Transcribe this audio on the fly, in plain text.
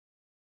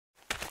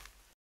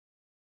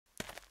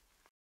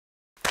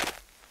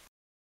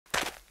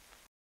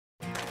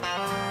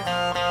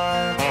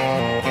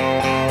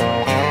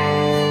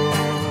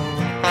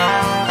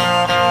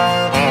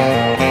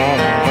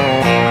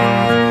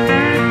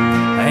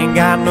Ain't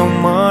got no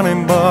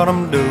money, but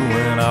I'm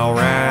doing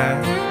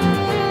alright.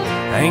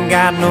 Ain't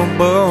got no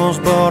buzz,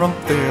 but I'm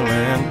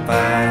feeling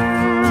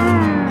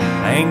fine.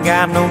 Ain't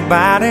got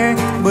nobody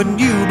but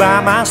you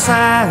by my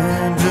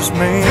side. Just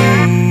me,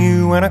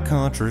 you, and a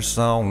country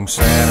song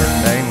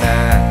Saturday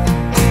night.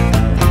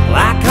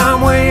 Like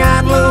Conway,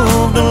 I'd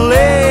love to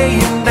lay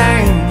you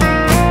down.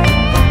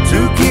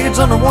 Two kids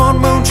under one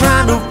moon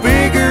trying to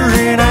figure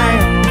it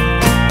out.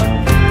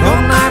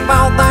 Come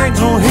nightfall,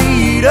 things will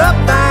heat up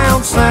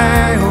down south.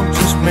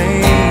 Just me,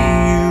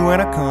 you,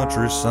 and a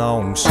country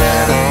song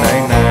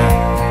Saturday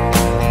night.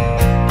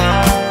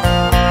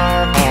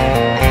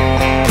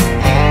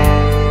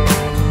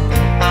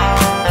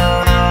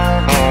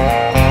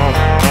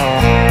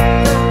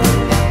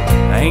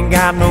 Ain't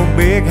got no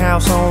big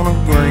house on a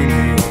green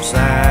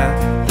hillside.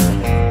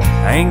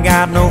 Ain't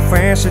got no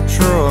fancy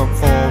truck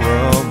for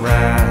a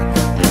ride.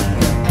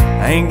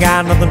 Ain't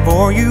got nothing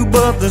for you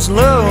but this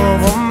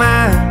love of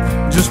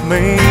mine. Just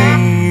me,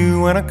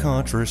 you, and a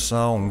country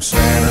song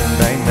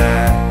Saturday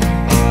night.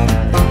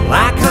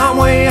 Like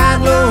Conway,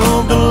 I'd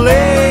love to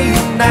lay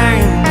you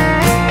down.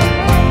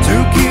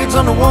 Two kids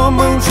under one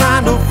moon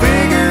trying to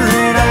figure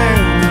it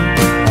out.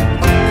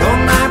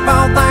 Come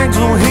nightfall, things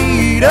will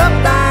heat up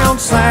down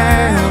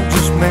south.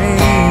 Just me,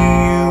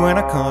 you, and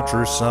a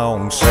country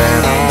song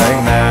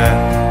Saturday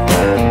night.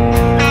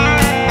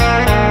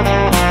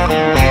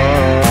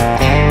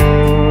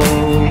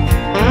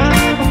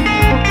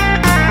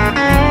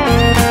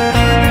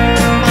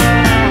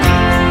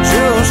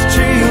 Just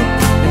chill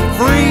and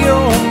free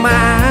your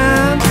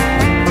mind.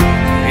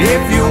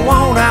 If you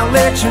want, I'll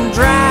let you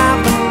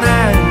drive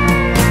tonight.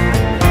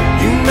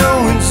 You know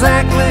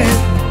exactly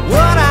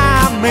what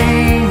I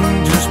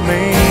mean. Just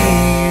me,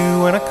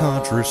 you, and a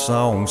country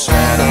song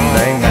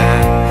Saturday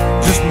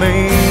night. Just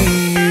me,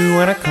 you,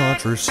 and a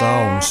country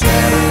song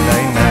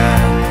Saturday night.